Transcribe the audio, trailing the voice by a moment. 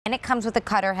and it comes with a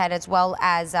cutter head as well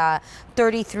as a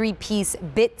 33-piece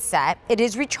bit set. It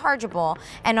is rechargeable,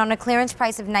 and on a clearance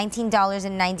price of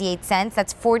 $19.98,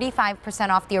 that's 45%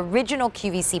 off the original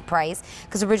QVC price,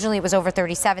 because originally it was over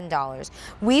 $37.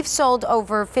 We've sold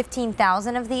over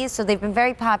 15,000 of these, so they've been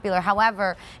very popular.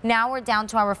 However, now we're down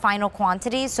to our final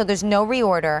quantities, so there's no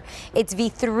reorder. It's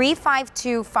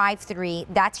V35253.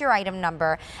 That's your item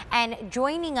number. And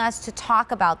joining us to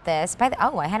talk about this,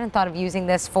 oh, I hadn't thought of using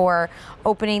this for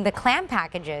opening the clam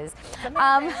packages.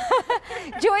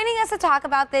 Joining us to talk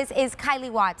about this is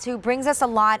Kylie Watts, who brings us a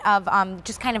lot of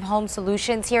just kind of home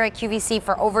solutions here at QVC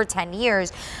for over 10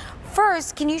 years.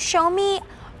 First, can you show me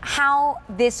how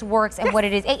this works and what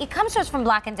it is? It comes to us from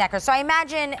Black & Decker, so I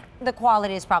imagine the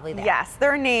quality is probably there. Yes,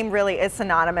 their name really is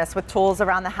synonymous with tools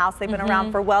around the house. They've been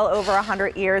around for well over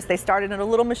 100 years. They started in a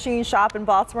little machine shop in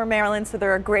Baltimore, Maryland, so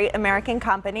they're a great American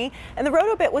company. And the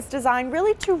Roto-Bit was designed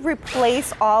really to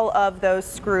replace all of those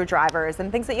screwdrivers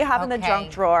and things that you have in the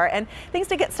junk drawer and things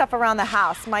to get stuff around the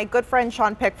house. My good friend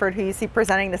Sean Pickford, who you see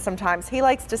presenting this sometimes, he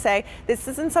likes to say, this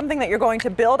isn't something that you're going to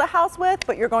build a house with,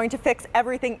 but you're going to fix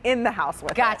everything in the house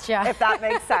with. Gotcha. If that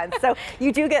makes sense. So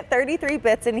you do get 33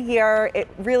 bits in here. It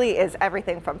really is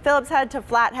everything from Phillips head to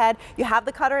flathead. You have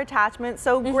the cutter attachment,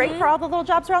 so great for all the little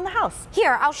jobs around the house.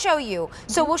 Here, I'll show you.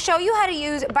 So we'll show you how to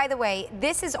use, by the way,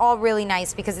 this is all really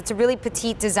nice because it's a really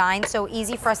petite design, so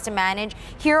easy for us to manage.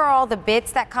 Here are all the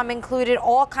bits that come included,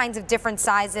 all kinds of different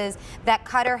sizes, that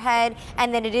cutter head,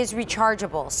 and then it is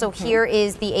rechargeable. So here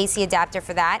is the AC adapter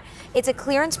for that. It's a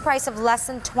clearance price of less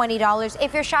than $20.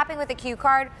 If you're shopping with a Q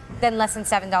card, then less than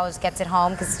 $7 gets it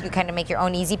home because you kind of make your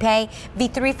own easy pay.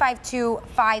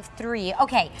 V35253.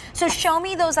 Okay, so show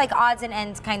me those like odds and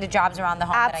ends kind of jobs around the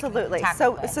home. Absolutely. That I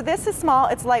can tackle so this is small,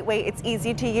 it's lightweight, it's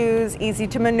easy to use, easy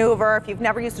to maneuver. If you've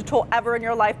never used a tool ever in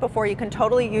your life before, you can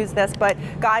totally use this. But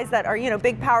guys that are,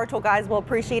 big power tool guys will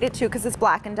appreciate it too because it's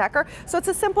Black & Decker. So it's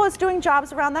as simple as doing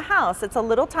jobs around the house. It's a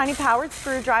little tiny powered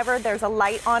screwdriver. There's a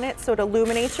light on it so it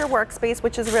illuminates your workspace,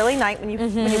 which is really nice when you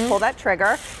pull that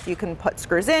trigger. You can put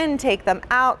screws in, take them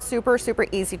out, super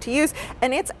easy to use,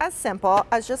 and it's as simple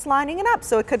as just lining it up.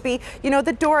 So it could be,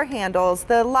 the door handles,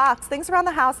 the locks, things around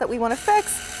the house that we want to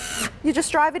fix. You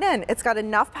just drive it in. It's got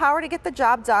enough power to get the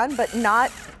job done, but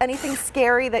not anything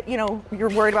scary that, you're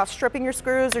worried about stripping your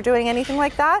screws or doing anything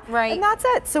like that. Right. And that's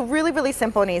it. So really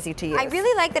simple and easy to use. I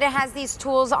really like that it has these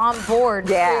tools on board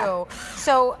too.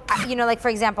 So, like for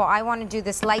example, I want to do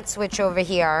this light switch over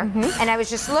here, and I was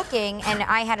just looking, and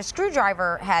I had a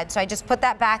screwdriver head, so I just put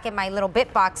that back in my little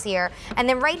bit box here, and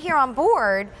then right here on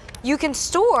board, you can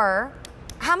store.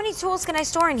 How many tools can I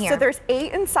store in here? So there's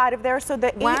 8 inside of there. So the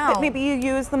 8 that maybe you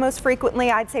use the most frequently,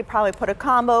 I'd say probably put a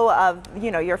combo of,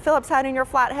 your Phillips head and your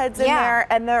flatheads in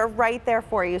there, and they're right there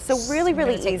for you. So really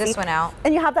easy. Take this one out.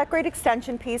 And you have that great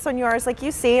extension piece on yours like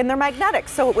you see, and they're magnetic.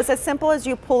 So it was as simple as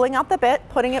you pulling out the bit,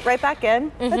 putting it right back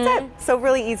in. That's it. So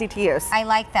really easy to use. I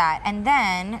like that. And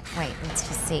then, wait, let's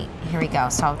just see. Here we go.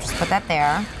 So I'll just put that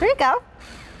there. There you go.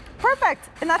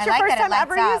 Perfect. And that's your first time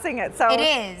ever using it. So it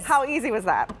is. How easy was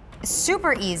that?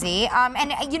 Super easy.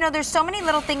 And there's so many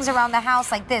little things around the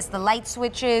house like this, the light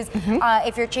switches,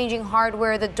 if you're changing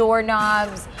hardware, the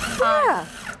doorknobs,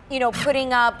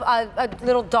 putting up a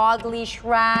little dog leash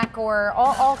rack or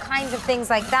all kinds of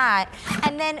things like that.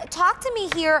 And then talk to me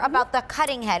here about the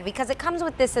cutting head, because it comes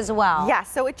with this as well. Yeah,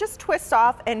 so it just twists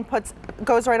off and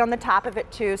goes right on the top of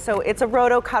it too. So it's a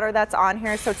roto cutter that's on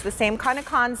here, so it's the same kind of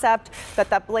concept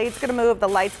that blade's gonna move, the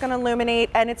light's gonna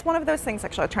illuminate, and it's one of those things,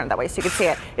 actually I'll turn it that way so you can see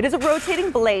it. It is a rotating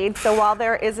blade, so while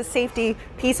there is a safety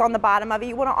piece on the bottom of it,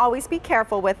 you wanna always be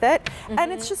careful with it.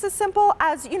 And it's just as simple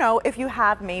as, if you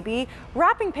have maybe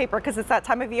wrapping paper, because it's that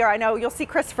time of year. I know you'll see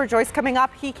Christopher Joyce coming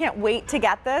up. He can't wait to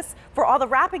get this for all the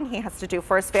wrapping he has to do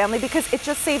for his family because it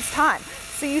just saves time.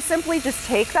 So you simply just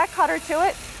take that cutter to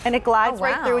it and it glides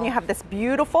right through, and you have this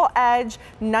beautiful edge,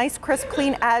 nice crisp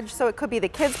clean edge. So it could be the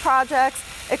kids' projects,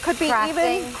 it could be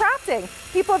even crafting.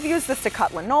 People have used this to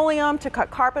cut linoleum, to cut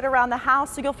carpet around the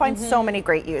house, so you'll find so many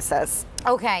great uses.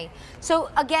 Okay, so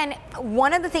again,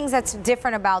 one of the things that's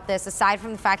different about this, aside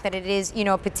from the fact that it is,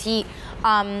 a petite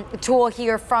tool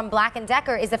here from Black &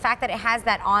 Decker, is the fact that it has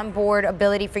that onboard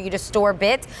ability for you to store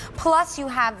bits, plus you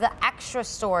have the extra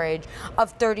storage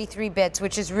of 33 bits,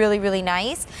 which is really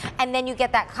nice. And then you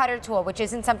get that cutter tool, which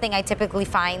isn't something I typically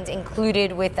find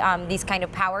included with these kind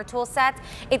of power tool sets.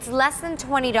 It's less than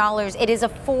 $20. It is a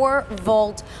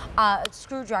 4-volt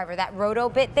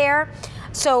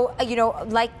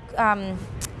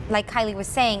like Kylie was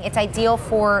saying, it's ideal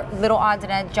for little odds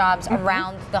and ends jobs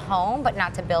around the home, but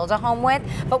not to build a home with.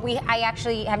 But I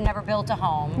actually have never built a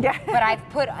home. Yeah. But I've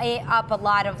put up a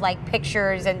lot of like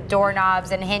pictures and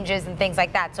doorknobs and hinges and things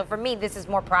like that. So for me, this is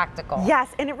more practical. Yes,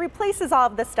 and it replaces all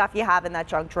of the stuff you have in that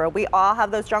junk drawer. We all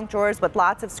have those junk drawers with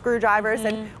lots of screwdrivers,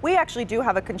 and we actually do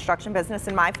have a construction business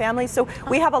in my family, so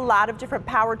we have a lot of different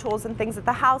power tools and things at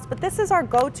the house, but this is our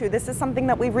go-to. This is something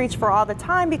that we reach for all the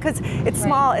time because it's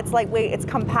small, it's lightweight, it's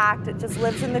compact, it just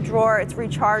lives in the drawer, it's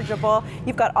rechargeable,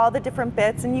 you've got all the different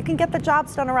bits, and you can get the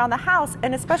jobs done around the house,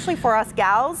 and especially for us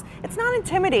gals, it's not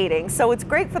intimidating. So it's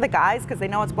great for the guys because they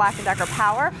know it's Black & Decker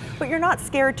power, but you're not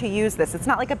scared to use this. It's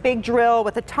not like a big drill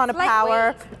with a ton of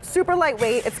power. Super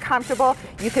lightweight, it's comfortable.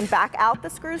 You can back out the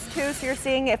screws too, so you're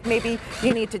seeing if maybe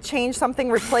you need to change something,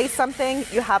 replace something,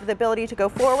 you have the ability to go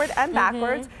forward and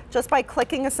backwards just by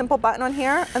clicking a simple button on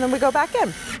here, and then we go back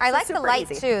in. I like the light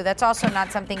too. That's also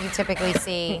not something you typically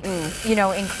see, you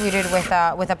know, included with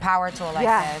a power tool like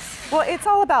this. Well, it's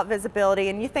all about visibility,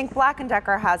 and you think Black &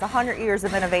 Decker has 100 years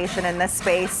of innovation in this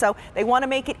space, so they want to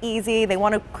make it easy. They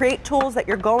want to create tools that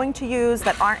you're going to use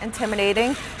that aren't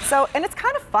intimidating. So, and it's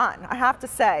kind of fun, I have to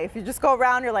say. If you just go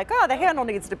around, you're like, oh, the handle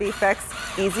needs to be fixed.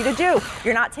 Easy to do.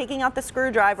 You're not taking out the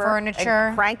screwdriver and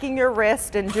cranking your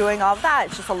wrist and doing all that.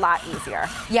 It's just a lot easier.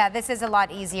 Yeah, this is a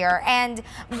lot easier, and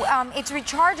it's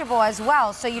rechargeable as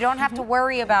well, so you don't have to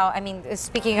worry about. I mean,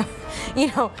 speaking of, you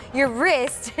know, your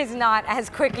wrist is not as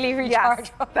quickly rechargeable.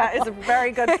 Yes, that is a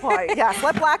very good point. Yes,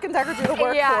 let Black & Decker do the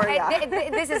work for you.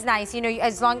 This is nice. You know,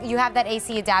 as long you have that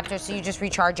AC adapter, so you just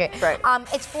recharge it. Right.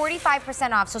 It's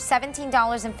 45% off, so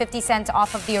 $17.50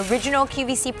 off of the original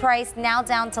QVC price, now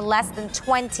down to less than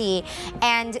 $20,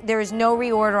 and there is no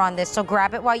reorder on this, so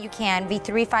grab it while you can.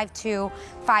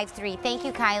 V35253. Thank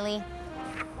you, Kylie.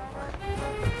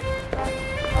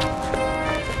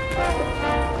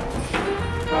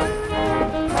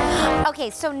 Okay,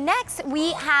 so next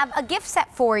we have a gift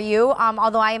set for you,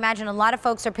 although I imagine a lot of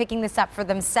folks are picking this up for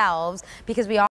themselves because we all